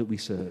of God that we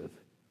serve.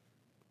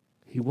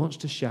 He wants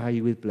to shower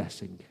you with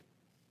blessing.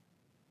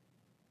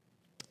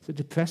 It's a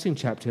depressing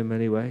chapter in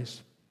many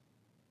ways.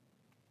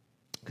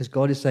 Because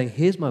God is saying,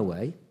 here's my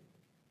way.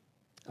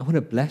 I want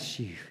to bless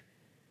you.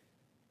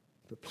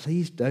 But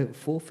please don't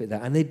forfeit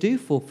that. And they do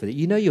forfeit it.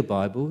 You know your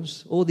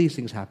Bibles. All these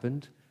things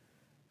happened.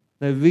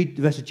 Now read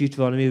the rest of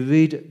Deuteronomy,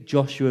 read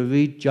Joshua,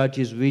 read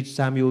Judges, read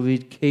Samuel,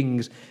 read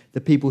Kings.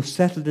 The people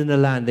settled in the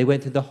land. They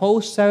went through the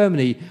whole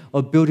ceremony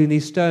of building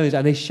these stones,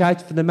 and they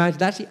shouted from the mountain.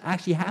 That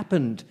actually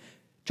happened.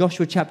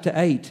 Joshua chapter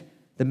 8,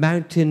 the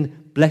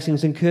mountain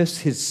blessings and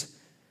curses.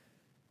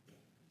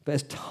 But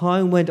as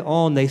time went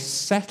on, they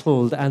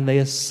settled and they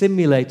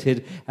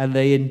assimilated and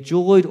they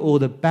enjoyed all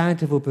the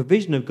bountiful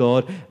provision of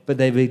God, but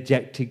they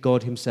rejected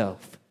God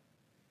himself.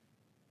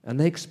 And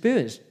they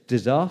experienced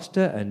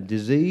disaster and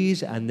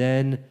disease, and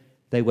then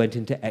they went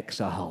into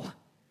exile.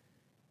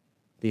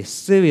 The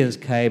Assyrians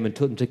came and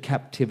took them to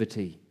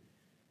captivity.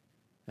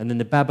 And then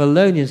the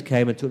Babylonians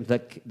came and took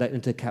them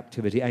into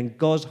captivity. And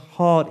God's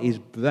heart is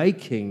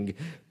breaking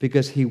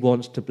because he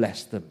wants to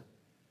bless them.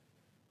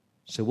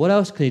 So what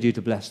else can he do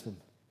to bless them?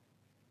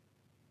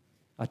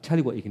 I tell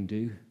you what you can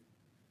do.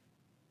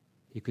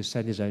 He could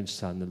send his own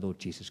son, the Lord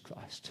Jesus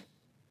Christ.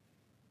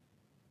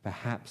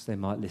 Perhaps they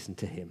might listen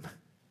to him.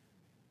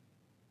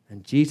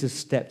 And Jesus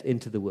stepped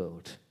into the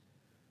world.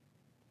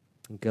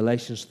 And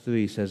Galatians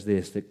 3 says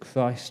this, that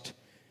Christ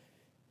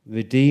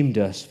redeemed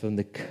us from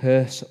the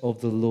curse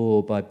of the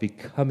law by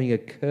becoming a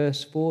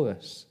curse for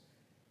us.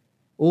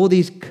 All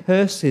these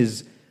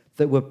curses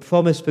that were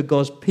promised for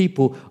God's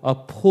people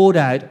are poured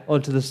out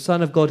onto the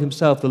Son of God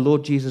himself, the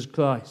Lord Jesus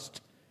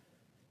Christ.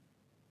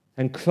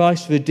 And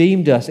Christ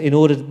redeemed us in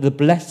order that the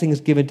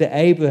blessings given to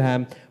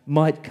Abraham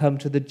might come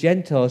to the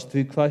Gentiles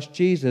through Christ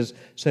Jesus,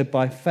 so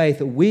by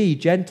faith we,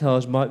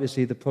 Gentiles, might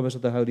receive the promise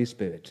of the Holy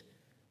Spirit.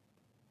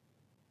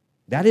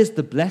 That is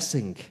the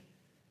blessing,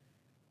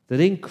 that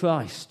in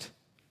Christ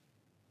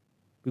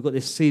we've got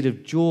this seed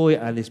of joy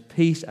and this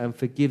peace and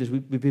forgiveness.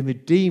 We've been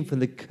redeemed from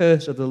the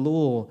curse of the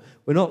law.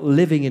 We're not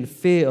living in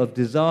fear of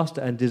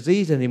disaster and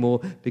disease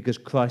anymore because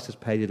Christ has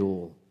paid it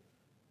all.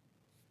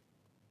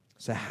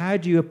 So how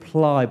do you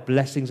apply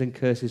blessings and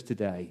curses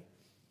today?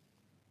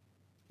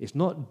 It's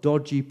not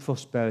dodgy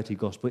prosperity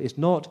gospel. It's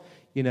not,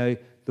 the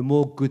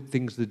more good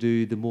things to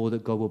do, the more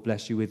that God will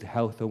bless you with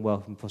health and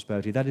wealth and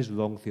prosperity. That is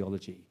wrong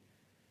theology.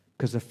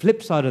 Because the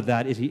flip side of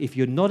that is if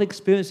you're not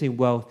experiencing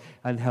wealth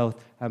and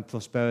health and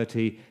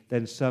prosperity,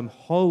 then some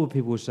horrible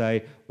people will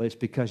say, well, it's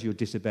because you're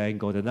disobeying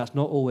God. And that's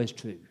not always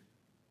true.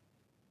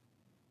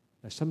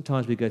 Now,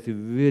 sometimes we go through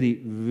really,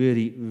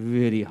 really,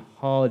 really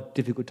hard,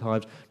 difficult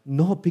times,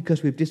 not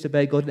because we've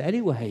disobeyed God in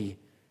any way.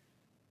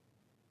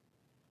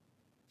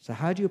 So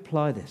how do you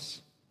apply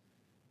this?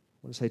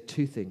 I want to say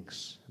two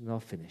things, and I'll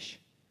finish.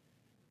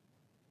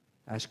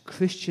 As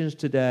Christians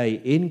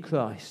today in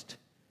Christ,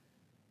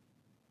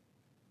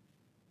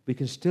 we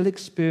can still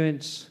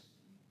experience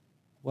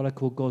what I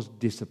call God's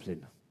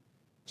discipline.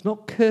 It's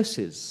not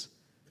curses,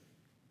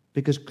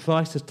 because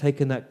Christ has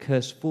taken that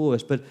curse for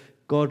us, but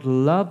God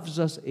loves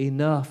us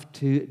enough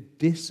to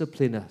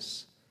discipline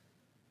us.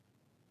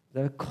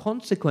 There are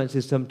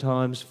consequences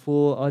sometimes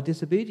for our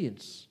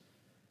disobedience.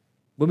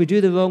 When we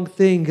do the wrong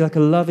thing, like a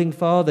loving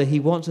father, he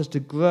wants us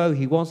to grow,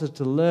 he wants us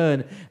to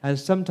learn, and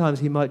sometimes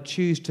he might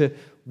choose to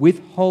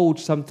withhold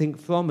something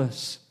from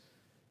us.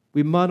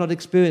 We might not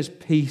experience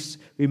peace,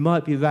 we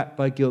might be racked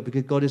by guilt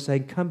because God is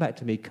saying, come back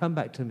to me, come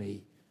back to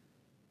me.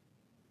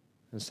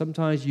 And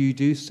sometimes you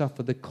do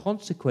suffer the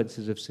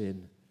consequences of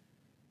sin.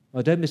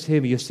 Oh, don't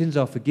mishear me, your sins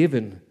are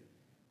forgiven.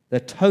 They're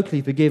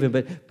totally forgiven,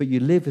 but you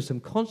live with some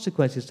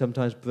consequences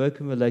sometimes,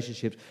 broken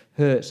relationships,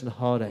 hurts and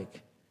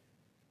heartache.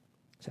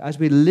 So as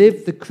we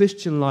live the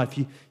Christian life,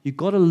 you've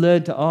got to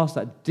learn to ask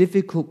that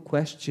difficult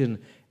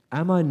question,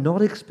 am I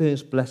not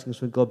experiencing blessings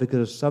from God because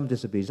of some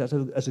disobedience?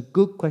 That's a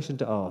good question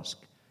to ask.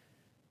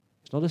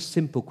 It's not a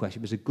simple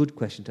question, but it's a good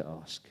question to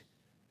ask.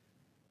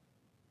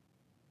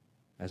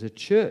 As a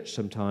church,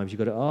 sometimes you've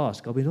got to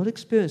ask, are we not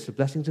experiencing the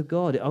blessings of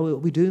God? Are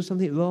we doing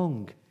something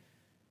wrong?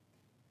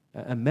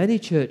 And many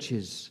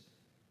churches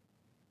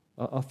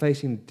are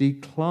facing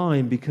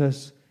decline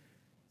because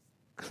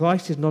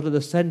Christ is not at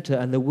the center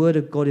and the Word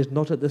of God is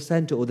not at the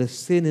center, or there's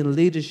sin in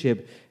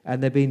leadership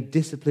and they're being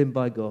disciplined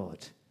by God.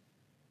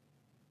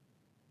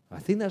 I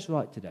think that's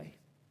right today.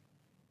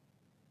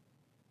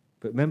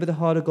 But remember the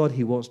heart of God,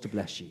 he wants to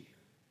bless you.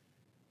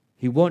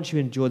 He wants you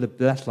to enjoy the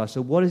blessed life.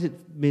 So what does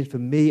it mean for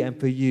me and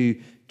for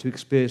you to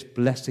experience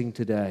blessing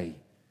today?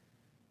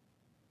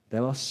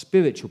 There are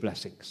spiritual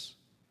blessings.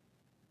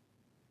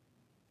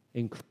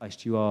 In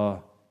Christ you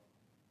are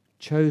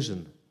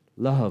chosen,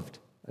 loved,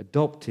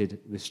 adopted,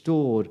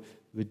 restored,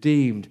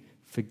 redeemed,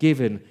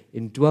 forgiven,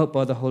 indwelt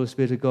by the Holy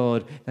Spirit of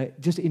God. Now,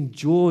 just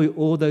enjoy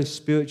all those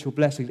spiritual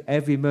blessings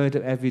every moment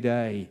of every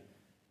day.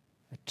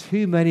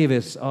 Too many of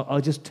us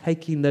are just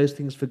taking those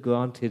things for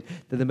granted.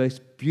 They're the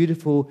most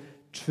beautiful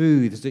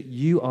truths, that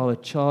you are a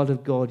child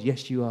of God.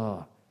 Yes, you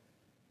are.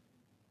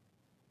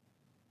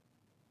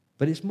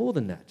 But it's more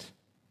than that.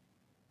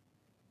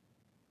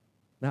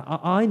 Now,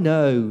 I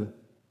know,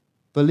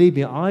 believe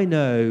me, I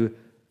know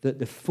that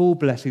the full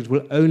blessings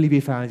will only be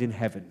found in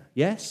heaven.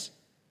 Yes?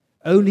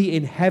 Only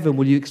in heaven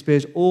will you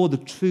experience all the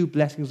true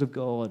blessings of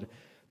God.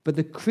 But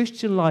the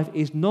Christian life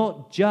is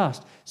not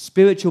just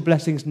spiritual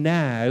blessings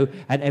now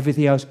and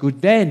everything else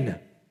good then.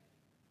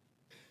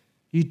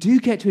 You do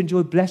get to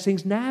enjoy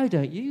blessings now,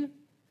 don't you?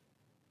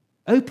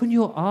 Open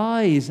your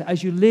eyes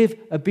as you live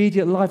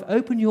obedient life.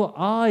 Open your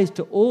eyes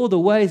to all the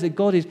ways that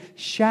God is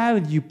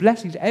showering you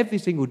blessings every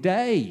single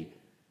day.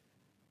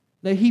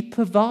 No, he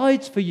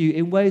provides for you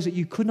in ways that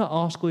you could not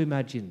ask or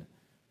imagine.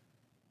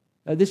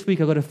 This week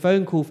I got a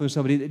phone call from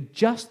somebody at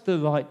just the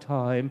right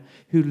time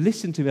who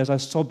listened to me as I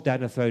sobbed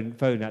down the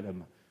phone at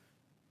them.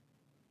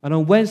 And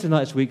on Wednesday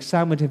night this week,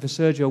 Sam went in for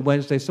surgery on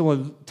Wednesday.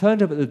 Someone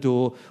turned up at the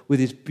door with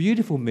this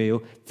beautiful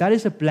meal. That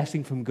is a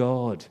blessing from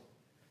God.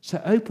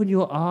 So open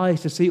your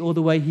eyes to see all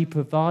the way he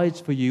provides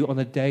for you on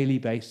a daily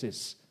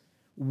basis,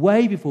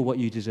 way before what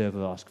you deserve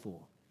or ask for.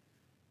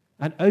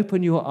 And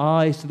open your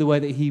eyes to the way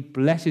that he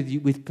blesses you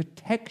with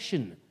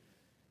protection.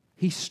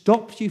 He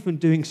stops you from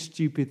doing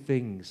stupid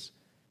things.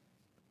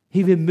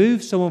 He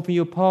removes someone from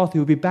your path who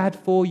will be bad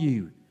for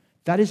you.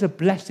 That is a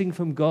blessing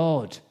from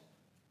God.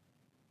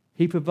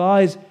 He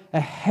provides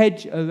a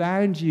hedge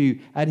around you,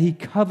 and he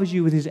covers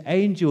you with his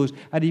angels,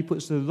 and he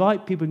puts the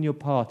right people in your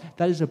path.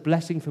 That is a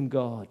blessing from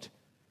God.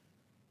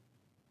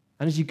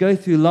 And as you go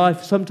through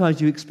life,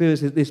 sometimes you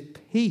experience this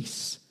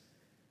peace,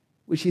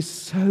 which is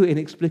so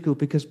inexplicable,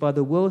 because by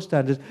the world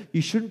standards,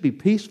 you shouldn't be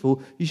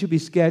peaceful. You should be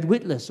scared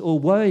witless or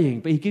worrying,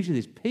 but he gives you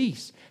this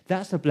peace.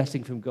 That's a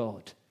blessing from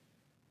God.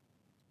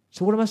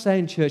 So what am I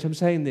saying, church? I'm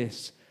saying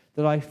this,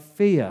 that I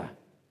fear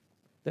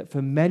that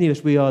for many of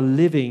us, we are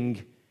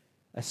living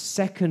a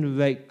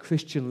second-rate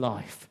Christian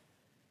life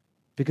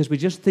because we're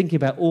just thinking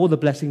about all the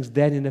blessings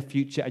then in the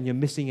future, and you're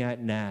missing out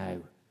now.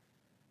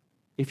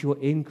 If you're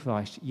in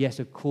Christ, yes,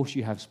 of course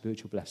you have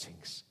spiritual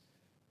blessings,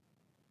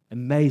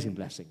 amazing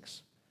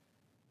blessings.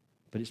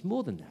 But it's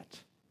more than that.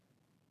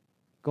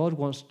 God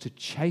wants to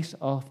chase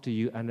after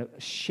you and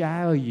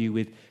shower you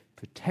with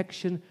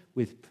protection,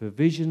 with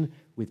provision,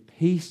 with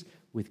peace,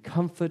 with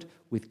comfort,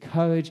 with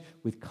courage,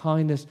 with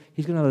kindness.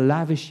 He's going to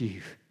lavish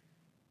you.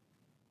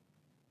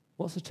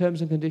 What's the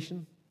terms and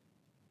condition?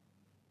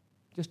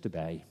 Just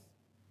obey.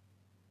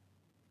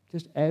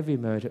 Just every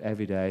moment of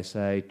every day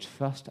say,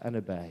 trust and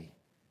obey.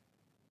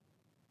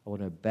 I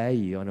want to obey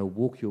you. I want to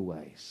walk your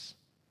ways.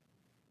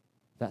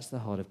 That's the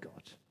heart of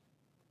God.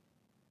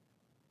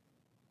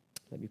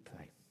 Let me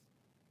pray.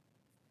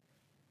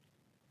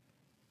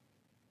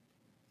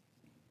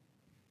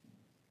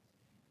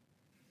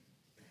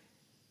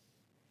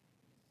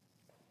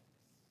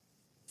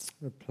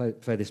 I'm going to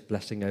pray this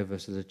blessing over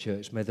us as a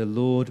church. May the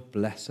Lord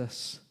bless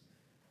us,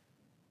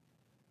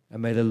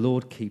 and may the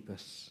Lord keep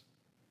us,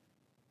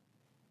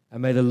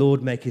 and may the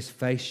Lord make his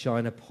face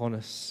shine upon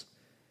us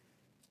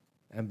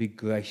and be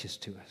gracious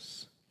to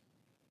us.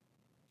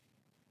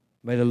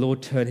 May the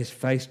Lord turn his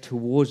face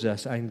towards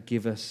us and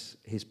give us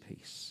his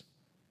peace.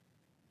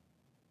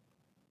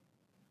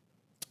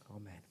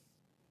 Amen.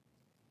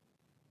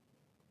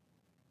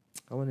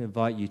 I want to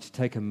invite you to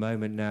take a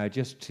moment now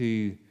just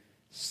to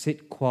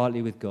sit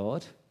quietly with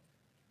God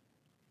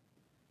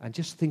and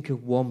just think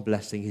of one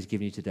blessing he's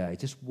given you today.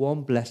 Just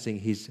one blessing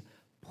he's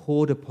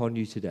poured upon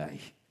you today.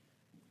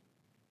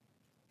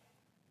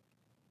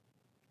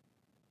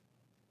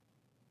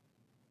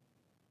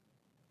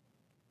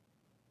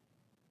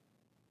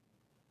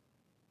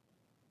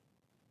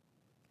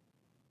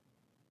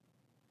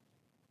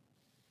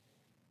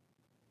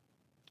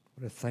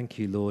 I want to thank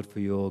you, Lord, for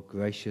your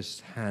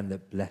gracious hand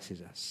that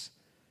blesses us.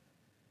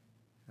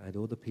 And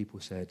all the people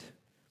said,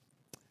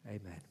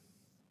 Amen.